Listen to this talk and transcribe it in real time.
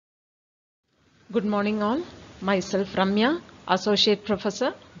Good morning all. Myself Ramya, Associate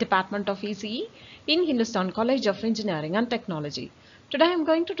Professor, Department of ECE in Hindustan College of Engineering and Technology. Today I am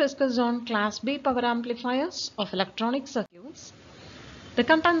going to discuss on Class B power amplifiers of electronic circuits. The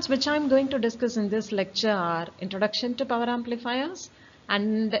contents which I am going to discuss in this lecture are Introduction to Power Amplifiers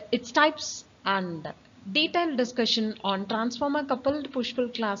and its types and detailed discussion on transformer coupled push-pull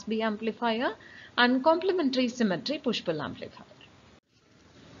Class B amplifier and complementary symmetry push-pull amplifier.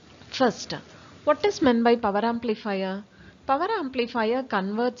 First, what is meant by power amplifier? Power amplifier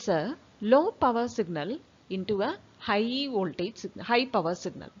converts a low power signal into a high voltage signal, high power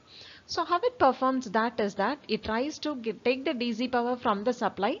signal. So how it performs that is that it tries to take the DC power from the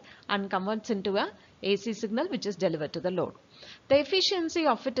supply and converts into a AC signal which is delivered to the load. The efficiency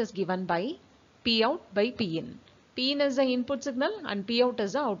of it is given by P out by P in. P in is the input signal and P out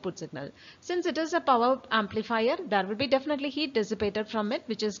is the output signal. Since it is a power amplifier, there will be definitely heat dissipated from it,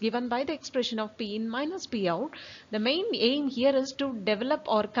 which is given by the expression of P in minus P out. The main aim here is to develop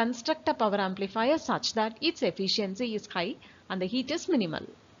or construct a power amplifier such that its efficiency is high and the heat is minimal.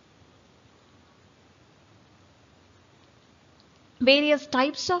 Various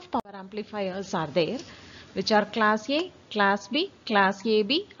types of power amplifiers are there, which are Class A, Class B, Class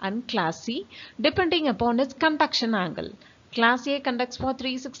AB and Class C, depending upon its conduction angle. Class A conducts for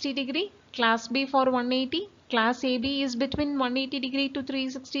 360 degree, Class B for 180, Class AB is between 180 degree to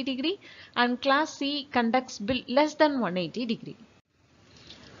 360 degree and Class C conducts less than 180 degree.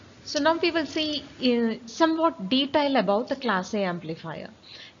 So now we will see in somewhat detail about the Class A amplifier.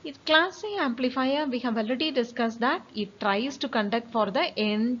 In Class A amplifier, we have already discussed that it tries to conduct for the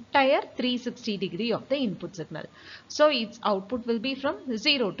entire 360 degree of the input signal. So its output will be from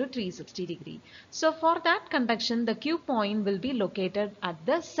 0 to 360 degree. So for that conduction, the Q point will be located at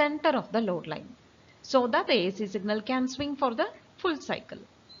the center of the load line, so that the AC signal can swing for the full cycle.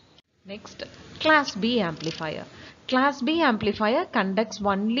 Next, Class B amplifier. Class B amplifier conducts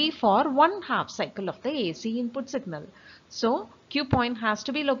only for one half cycle of the AC input signal. So, Q point has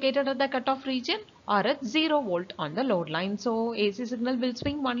to be located at the cutoff region or at 0 volt on the load line. So, AC signal will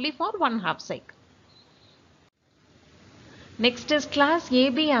swing only for one half cycle. Next is Class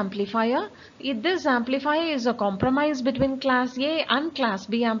AB amplifier. This amplifier is a compromise between Class A and Class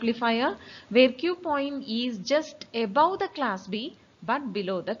B amplifier, where Q point is just above the Class B but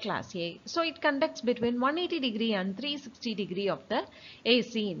below the Class A. So it conducts between 180 degree and 360 degree of the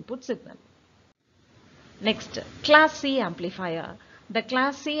AC input signal. Next, Class C amplifier. The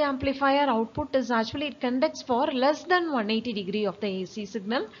Class C amplifier output is actually it conducts for less than 180 degree of the AC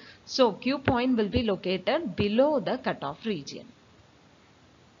signal. So Q point will be located below the cutoff region.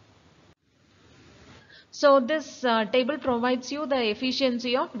 So this table provides you the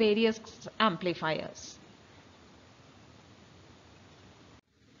efficiency of various amplifiers.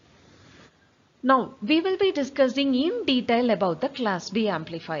 Now, we will be discussing in detail about the Class B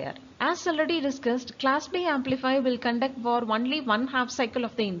amplifier. As already discussed, Class B amplifier will conduct for only one half cycle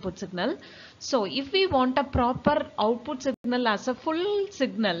of the input signal. So, if we want a proper output signal as a full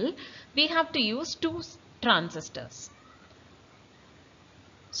signal, we have to use two transistors.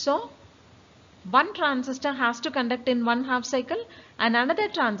 So, one transistor has to conduct in one half cycle and another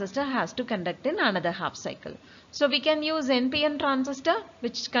transistor has to conduct in another half cycle. So we can use NPN transistor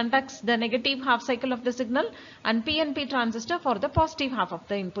which conducts the negative half cycle of the signal and PNP transistor for the positive half of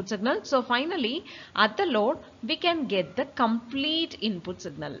the input signal. So finally at the load we can get the complete input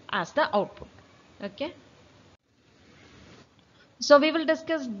signal as the output. Okay. So we will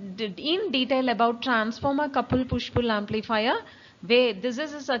discuss in detail about transformer coupled push-pull amplifier. This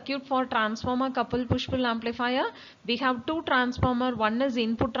is a circuit for transformer coupled push-pull amplifier. We have two transformer. One is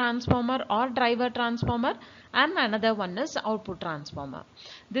input transformer or driver transformer and another one is output transformer.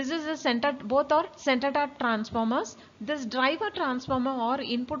 This is both are center tap transformers. This driver transformer or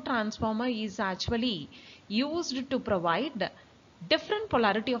input transformer is actually used to provide different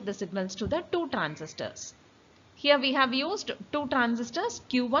polarity of the signals to the two transistors. Here we have used two transistors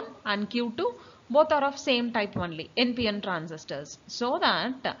Q1 and Q2. Both are of same type only, NPN transistors. So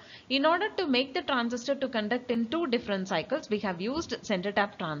that in order to make the transistor to conduct in two different cycles, we have used center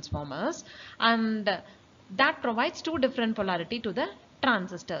tap transformers and that provides two different polarity to the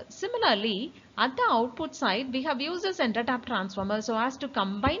transistor. Similarly, at the output side, we have used a center tap transformer so as to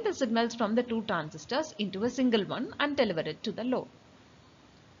combine the signals from the two transistors into a single one and deliver it to the load.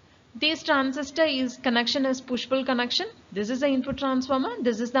 This transistor connection is push-pull connection. This is the input transformer.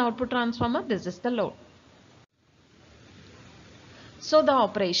 This is the output transformer. This is the load. So the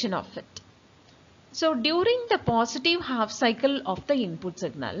operation of it. So during the positive half cycle of the input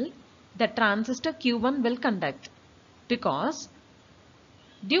signal, the transistor Q1 will conduct because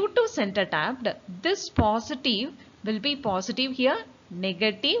Due to center tapped, this positive will be positive here,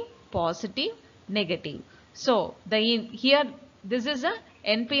 negative, positive, negative. So here this is a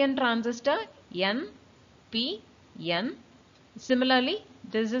NPN transistor, NPN. Similarly,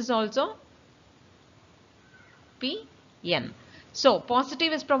 this is also PN. So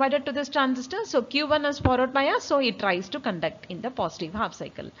positive is provided to this transistor. So Q1 is forward bias. So it tries to conduct in the positive half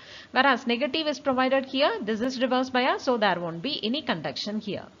cycle. Whereas negative is provided here. This is reverse bias. So there won't be any conduction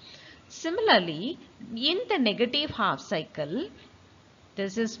here. Similarly, in the negative half cycle,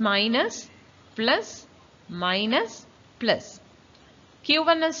 this is minus, plus, minus, plus.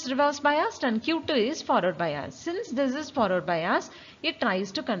 Q1 is reverse biased and Q2 is forward bias. Since this is forward bias, it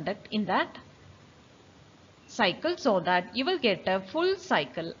tries to conduct in that cycle so that you will get a full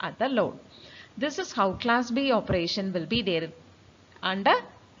cycle at the load. This is how class B operation will be there under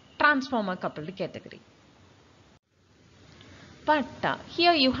transformer coupled category. But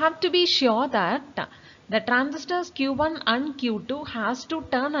here you have to be sure that the transistors Q1 and Q2 has to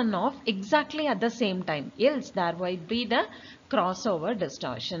turn on off exactly at the same time, else there might be the crossover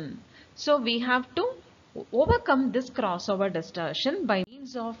distortion. So we have to overcome this crossover distortion by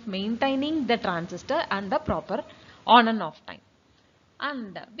means of maintaining the transistor and the proper on and off time.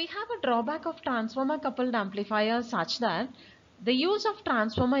 And we have a drawback of transformer coupled amplifier such that the use of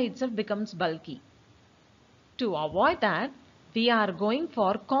transformer itself becomes bulky. To avoid that, we are going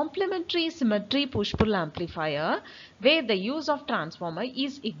for complementary symmetry push-pull amplifier where the use of transformer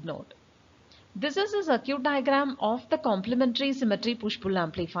is ignored. This is a circuit diagram of the complementary symmetry push-pull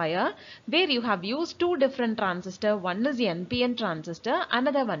amplifier where you have used two different transistors. One is NPN transistor,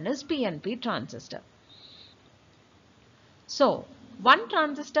 another one is PNP transistor. So, one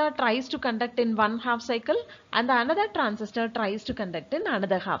transistor tries to conduct in one half cycle and the another transistor tries to conduct in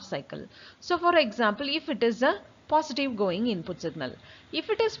another half cycle. So, for example, if it is a positive going input signal. If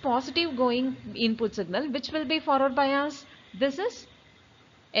it is positive going input signal, which will be forward bias? This is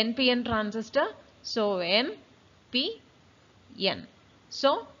NPN transistor. So, NPN.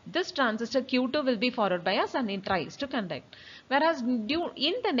 So, this transistor Q2 will be forward bias and it tries to conduct. Whereas in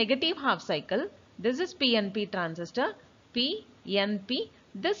the negative half cycle, this is PNP transistor. PNP,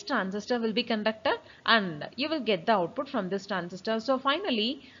 this transistor will be conductor and you will get the output from this transistor. So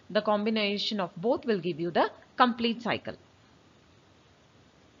finally, the combination of both will give you the complete cycle.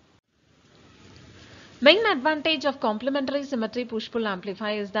 Main advantage of complementary symmetry push-pull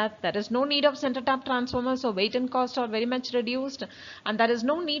amplifier is that there is no need of center tap transformer, so weight and cost are very much reduced, and there is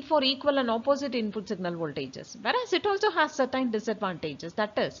no need for equal and opposite input signal voltages. Whereas it also has certain disadvantages,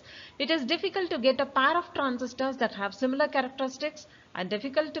 that is, it is difficult to get a pair of transistors that have similar characteristics and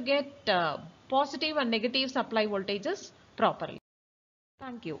difficult to get positive and negative supply voltages properly.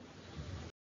 Thank you.